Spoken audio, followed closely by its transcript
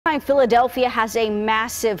Philadelphia has a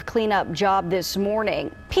massive cleanup job this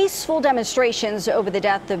morning. Peaceful demonstrations over the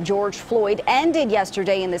death of George Floyd ended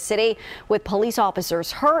yesterday in the city with police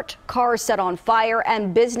officers hurt, cars set on fire,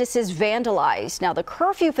 and businesses vandalized. Now, the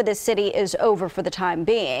curfew for the city is over for the time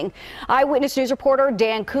being. Eyewitness News reporter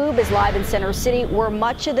Dan Koob is live in Center City, where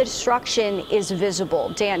much of the destruction is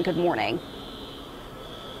visible. Dan, good morning.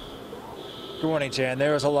 Good morning, Jan.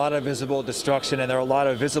 There is a lot of visible destruction, and there are a lot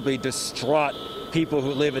of visibly distraught people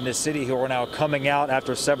who live in this city who are now coming out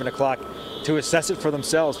after 7 o'clock to assess it for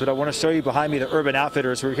themselves. But I want to show you behind me the Urban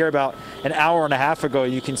Outfitters who were here about an hour and a half ago.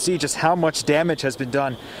 You can see just how much damage has been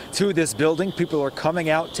done to this building. People are coming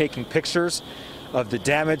out, taking pictures of the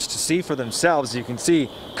damage to see for themselves. You can see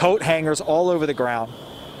coat hangers all over the ground,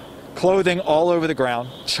 clothing all over the ground,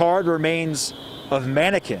 charred remains of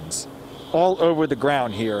mannequins all over the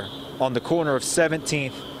ground here on the corner of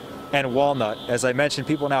 17th and Walnut. As I mentioned,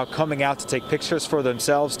 people now coming out to take pictures for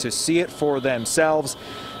themselves, to see it for themselves.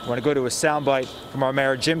 I want to go to a soundbite from our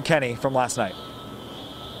mayor, Jim Kenney, from last night.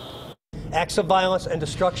 Acts of violence and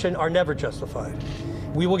destruction are never justified.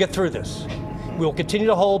 We will get through this. We will continue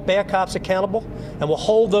to hold bad cops accountable, and we'll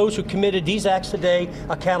hold those who committed these acts today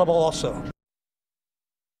accountable also.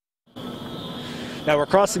 Now we're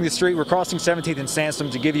crossing the street, we're crossing 17th and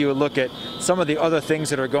Sansom to give you a look at some of the other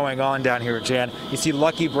things that are going on down here, Jan. You see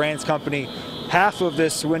Lucky Brands Company, half of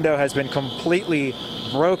this window has been completely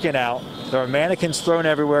broken out. There are mannequins thrown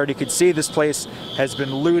everywhere. You can see this place has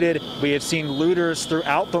been looted. We have seen looters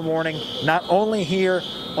throughout the morning, not only here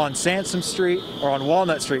on Sansom Street, or on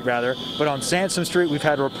Walnut Street rather, but on Sansom Street we've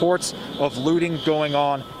had reports of looting going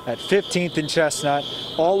on at 15th and Chestnut,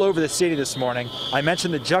 all over the city this morning. I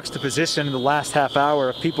mentioned the juxtaposition in the last half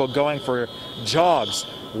hour of people going for jogs,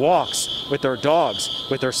 walks with their dogs,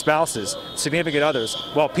 with their spouses, significant others,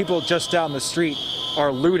 while people just down the street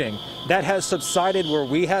are looting. That has subsided where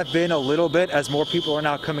we have been a little bit as more people are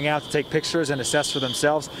now coming out to take pictures and assess for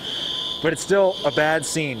themselves, but it's still a bad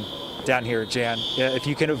scene down here, Jan. If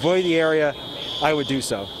you can avoid the area, I would do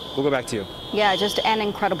so. We'll go back to you. Yeah, just an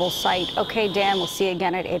incredible sight. Okay, Dan, we'll see you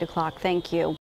again at 8 o'clock. Thank you.